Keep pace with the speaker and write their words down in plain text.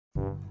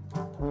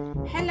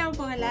Hello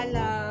mga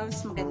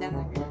lalabs! Magandang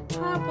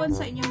hapon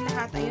sa inyong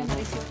lahat. Ayun,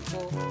 na-receive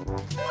ko.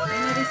 May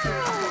na-receive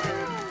ako.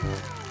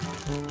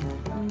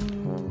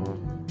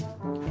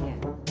 Ayan.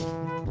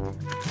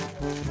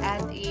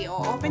 At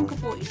i-open ko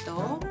po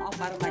ito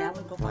para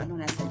malaman ko kung ano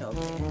nasa loob.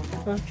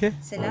 Okay.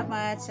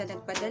 Salamat sa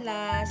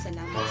nagpadala.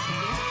 Salamat sa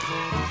gift.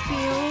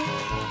 Thank you.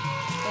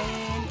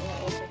 And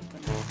i-open ko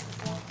na.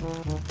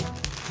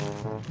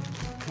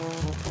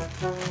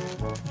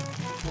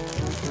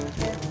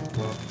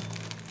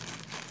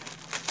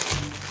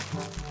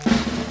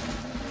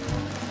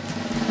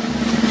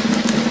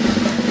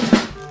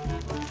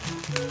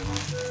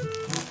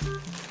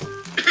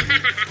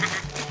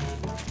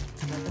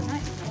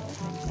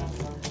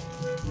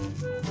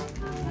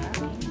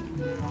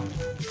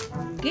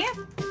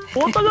 Gift!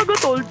 Oo talaga,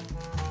 tol.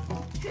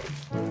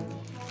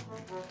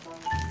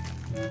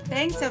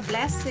 Thanks sa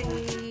blessing.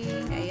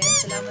 Ayan,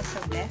 salamat sa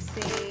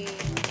blessing.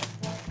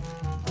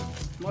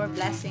 More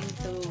blessing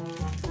to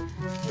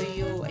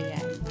you.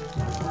 Ayan.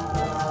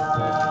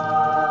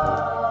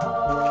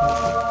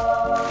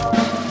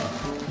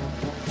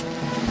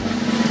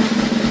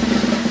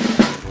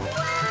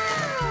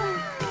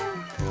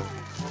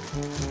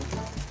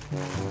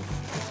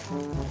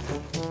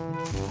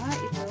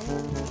 Ito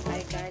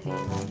ay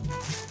galing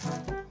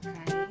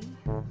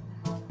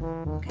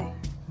okay.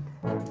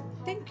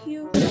 Thank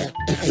you.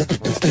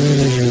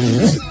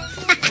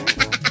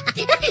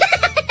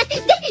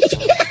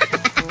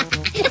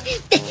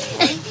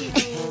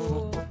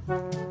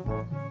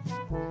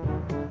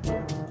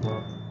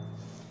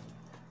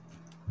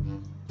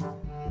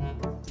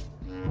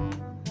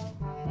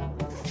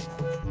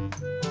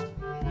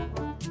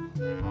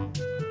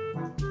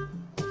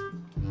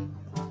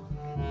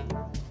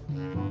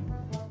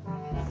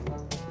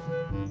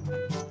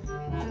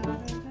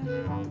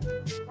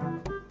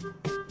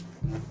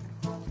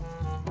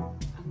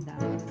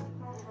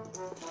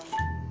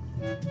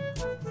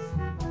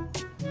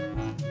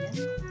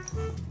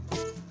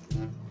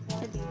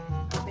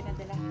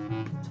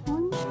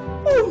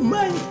 Oh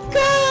my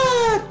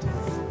God!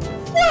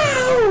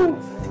 Wow!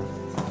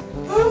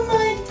 Oh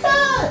my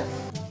God!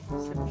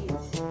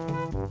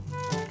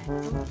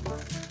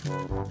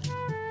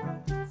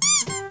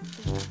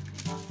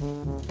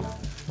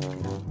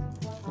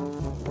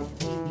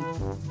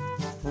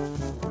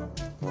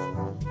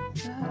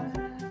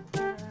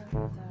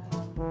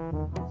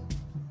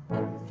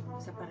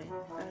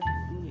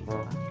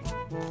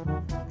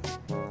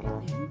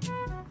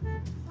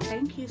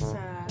 Thank you sa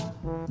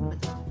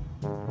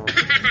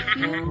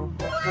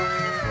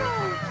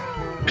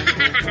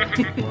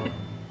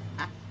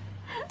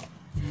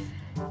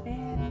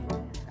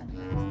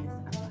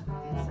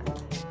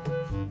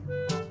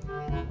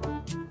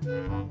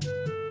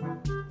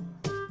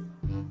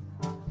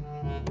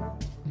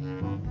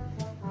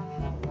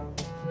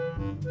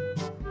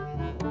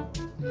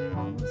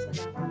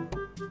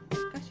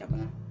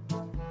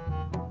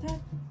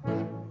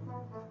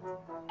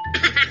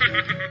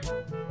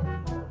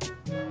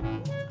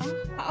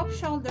pa-off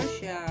shoulder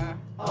siya.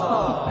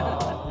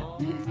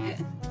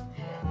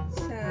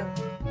 So,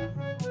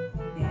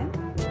 then,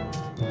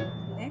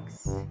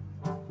 next.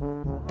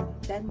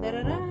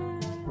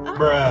 Dandararan.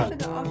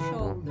 Off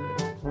shoulder.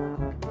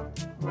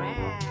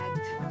 Red.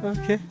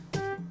 Okay.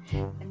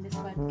 And this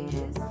one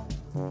is,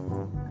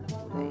 ano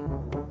kulay?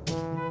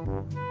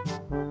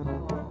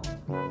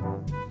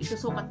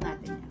 Isusukat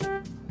natin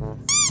yan.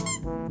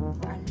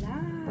 Ala.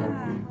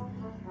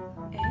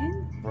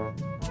 And,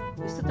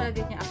 gusto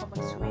talaga niya ako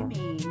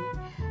mag-swimming.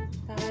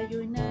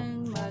 Tayo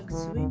nang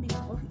mag-swimming.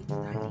 Oh,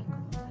 itali ko.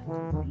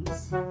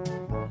 Please.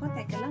 Oh,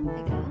 teka lang.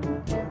 Eto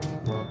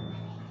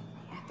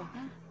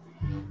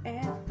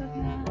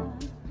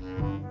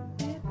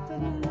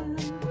na.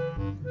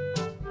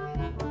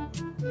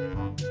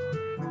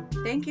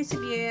 Thank you sa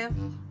gift.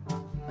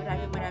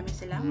 Maraming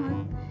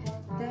salamat.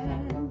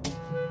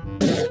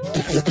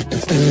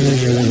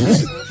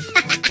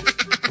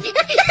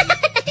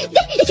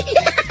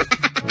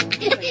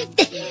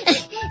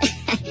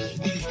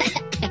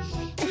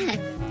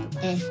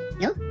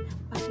 No?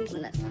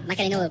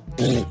 Macarino.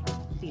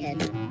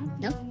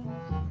 No?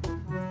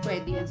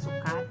 Pwede yan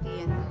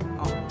sukatin.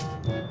 Oh,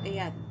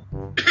 ayan.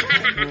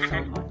 Thank you so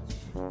much.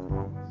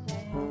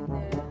 And,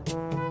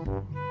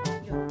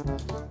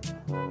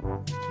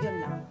 yun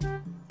lang.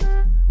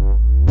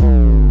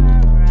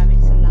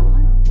 Maraming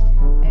salamat.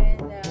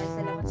 And,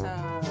 salamat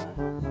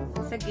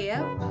sa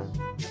gift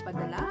na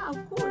padala. Of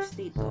course,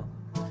 dito.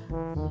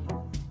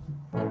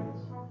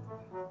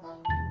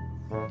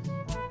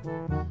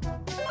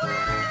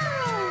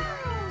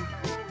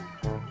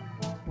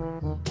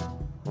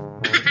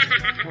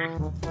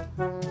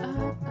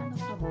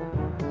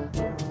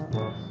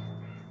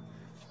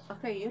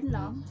 Okay, yun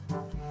lang.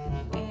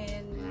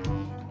 And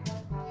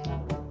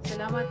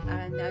salamat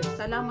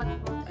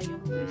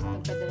yung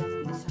nagpadala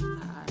ng isang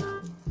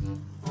araw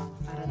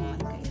para naman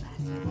kay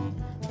Rasa.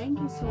 Thank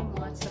you so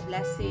much sa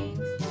blessings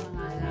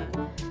mga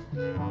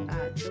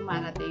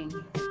dumarating.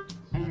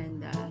 And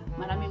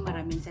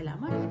maraming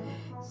salamat.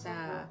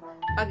 sa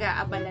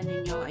pag-aabala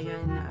ninyo.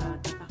 Ayan,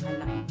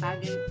 napakalaking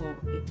bagay po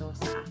ito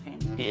sa akin.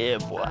 Yeah,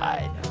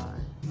 boy.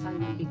 Sa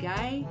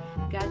nagbigay,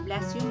 God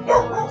bless you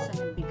more sa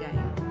nagbigay.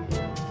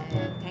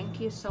 And thank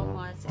you so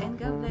much and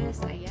God bless.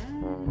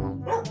 Ayan.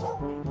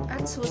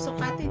 At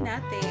susukatin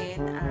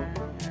natin ang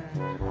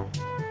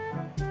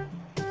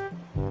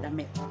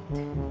damit.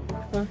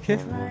 Okay.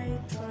 Try.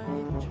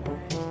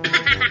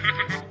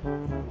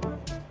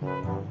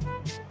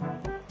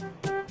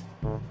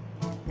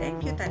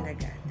 Thank you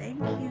talaga.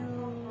 Thank you.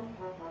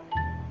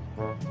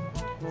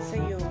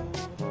 Sa'yo.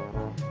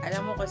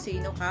 Alam mo kung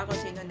sino ka, kung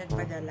sino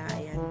nagpadala.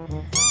 Ayan.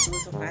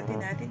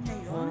 Susukatin natin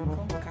ngayon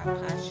kung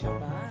kakasya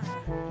ba.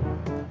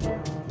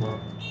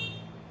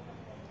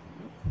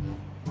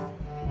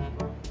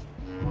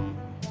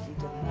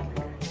 Dito na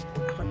talaga.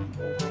 Ako nang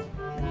buhay.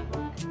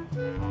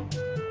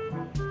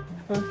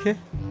 Okay.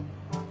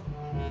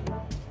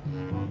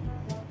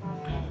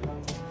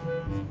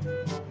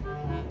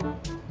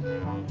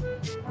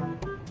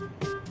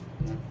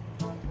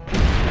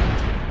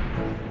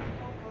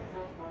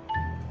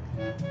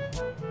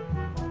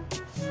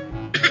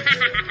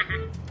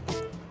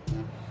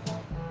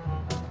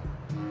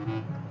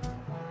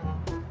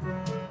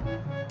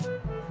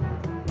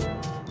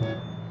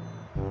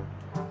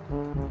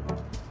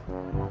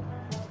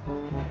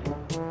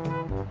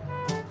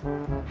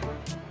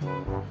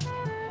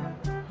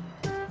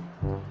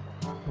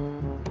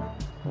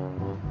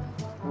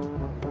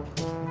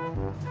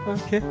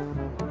 Okay.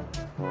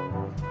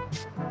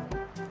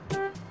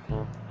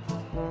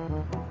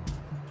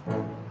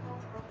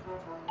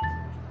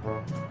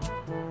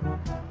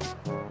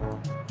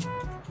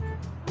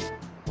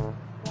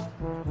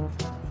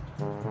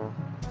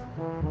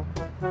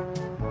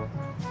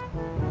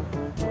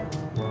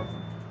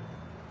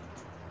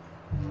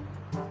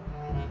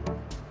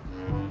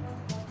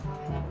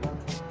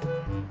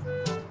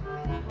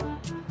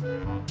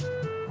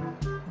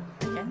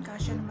 Ayan,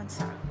 kasya naman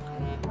sa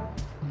akin.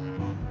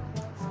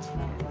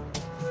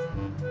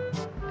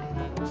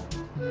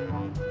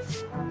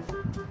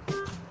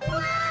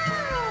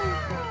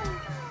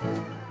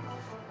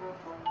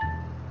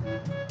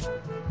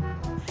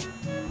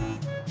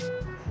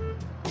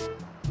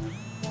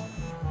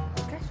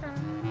 Kasya.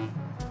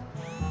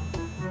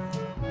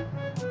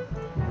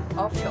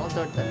 Off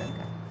shoulder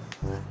talaga.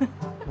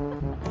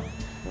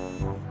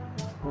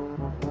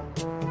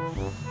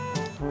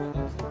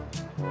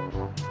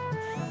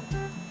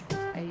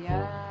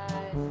 Ayan.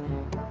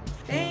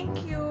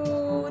 Thank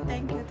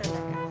you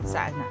talaga.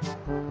 Sana.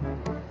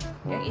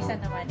 Yung isa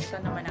naman, ito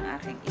naman ang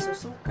aking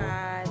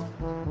isusukat.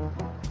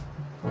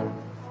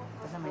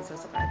 Ito naman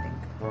isusukatin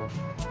ko.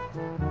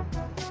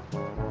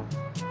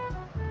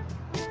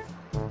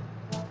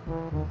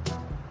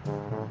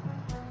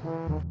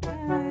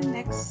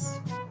 Next.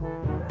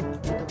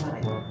 Ito pa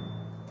rin.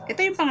 Ito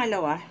yung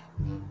pangalawa.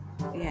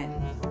 Ayan.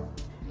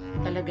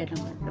 Talaga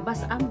naman.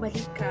 Labas ang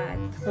balikat.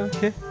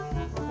 Okay.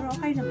 Pero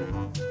okay naman.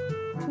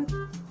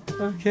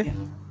 Okay.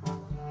 Ayan.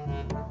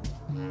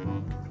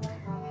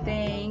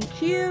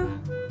 Thank you.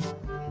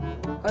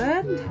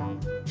 And,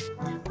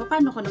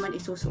 paano ko naman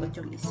isusuot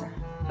yung isa?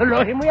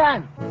 Suluhin mo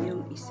yan!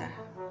 Yung isa.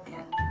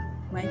 Ayan.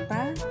 May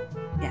pa.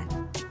 Ayan.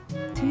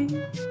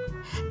 Two.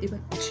 Diba?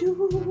 Two.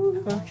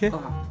 Okay.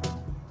 Oh.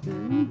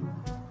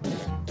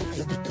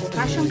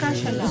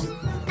 Kasyang-kasya lang.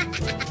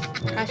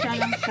 Kasya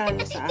lang siya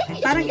sa akin.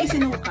 Parang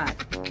isinukat.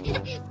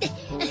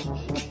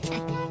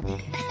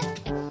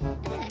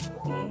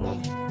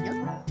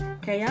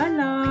 Kaya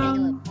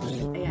lang.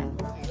 Ayan.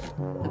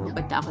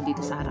 Nagubad na ako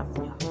dito sa harap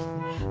niyo.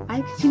 Ay,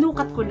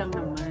 sinukat ko lang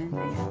naman.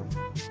 Ayan.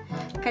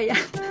 Kaya,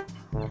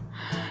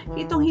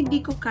 itong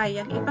hindi ko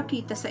kayang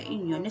ipakita sa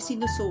inyo na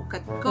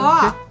sinusukat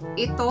ko.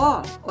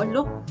 Ito. O,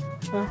 look.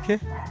 Okay.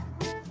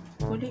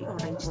 Kulay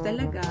orange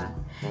talaga.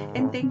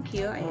 And thank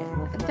you.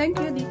 Ayan. And thank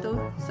you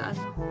dito sa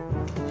ano.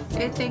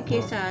 And thank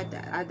you sa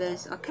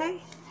others.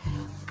 Okay?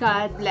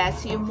 God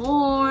bless you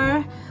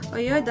more. O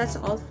yun, that's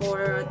all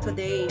for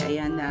today.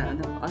 Ayan,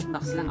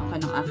 nag-unbox lang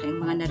ako ng aking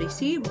mga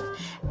na-receive.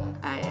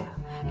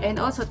 And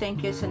also,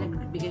 thank you sa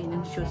nagbigay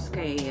ng shoes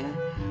kay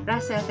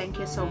Russell. Thank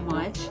you so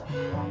much.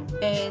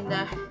 And,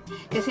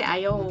 kasi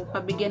ayaw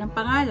pabigyan ng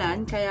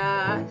pangalan,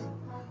 kaya,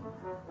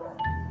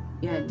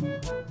 yan,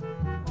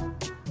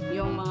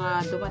 yung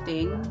mga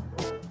dumating.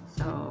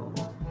 So,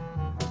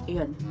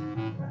 yun.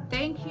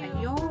 Thank you.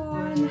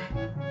 Ayun.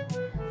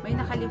 May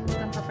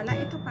nakalimutan pa pala.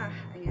 Ito pa.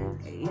 Ayan.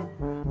 Ayan.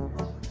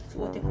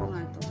 Suotin ko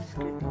nga ito.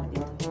 Skirt ko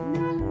dito.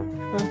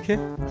 Okay.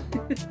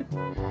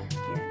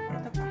 Ayan.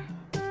 Ito pa.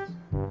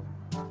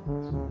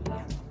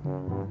 Ayan.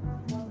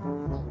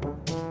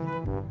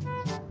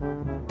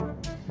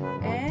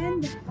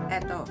 And,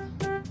 ito.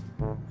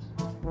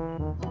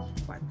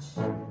 Watch.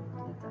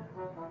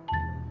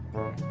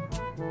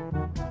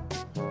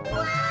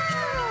 Ito.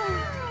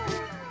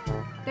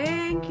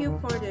 Thank you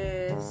for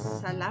this.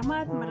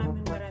 Salamat.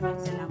 Maraming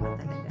salamat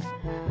talaga.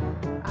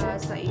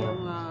 Sa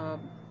iyong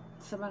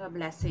sa mga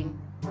blessing.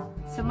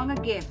 Sa mga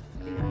gift.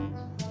 Ayan.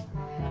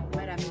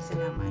 Maraming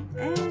salamat.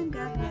 And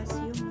God bless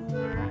you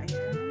more.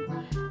 Ayan.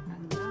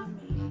 Ang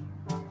dami.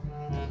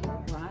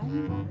 2,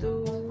 3.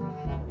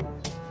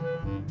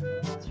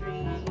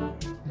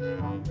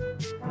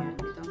 Ayan,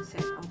 itong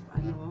set of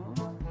ano.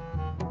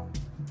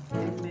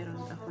 And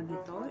meron ako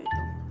nito.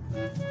 Ito.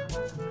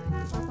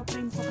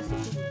 Papaprint ko kasi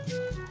ito.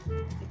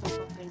 Ito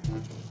paprint ko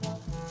ito.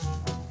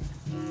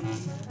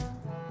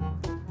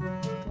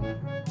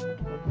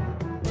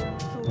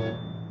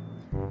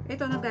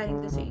 Ito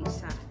nagaling na sa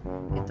isa.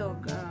 Ito,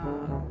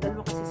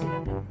 dalawa kasi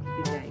sila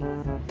nagbibigay.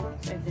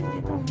 So, and then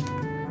ito.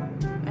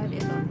 And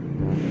ito.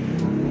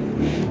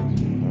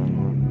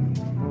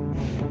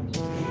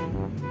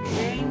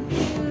 Thank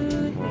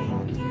you.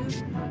 Thank you.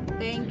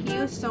 Thank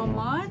you so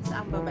much.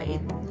 Ang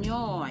babait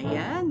nyo.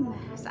 Ayan.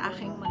 Sa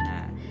aking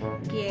mga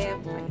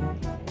gift. Ayan.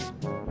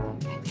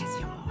 God bless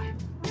you more.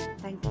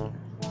 Thank you.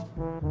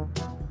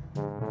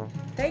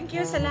 Thank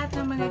you sa lahat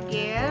ng mga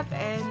gift,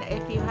 and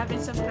if you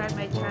haven't subscribed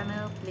my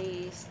channel,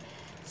 please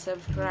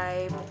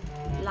subscribe,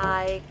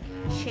 like,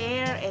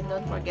 share, and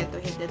don't forget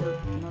to hit the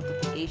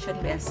notification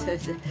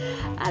message. You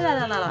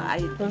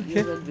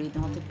will be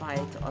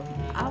notified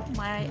of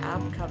my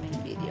upcoming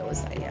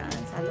videos. Ayan,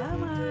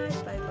 salamat!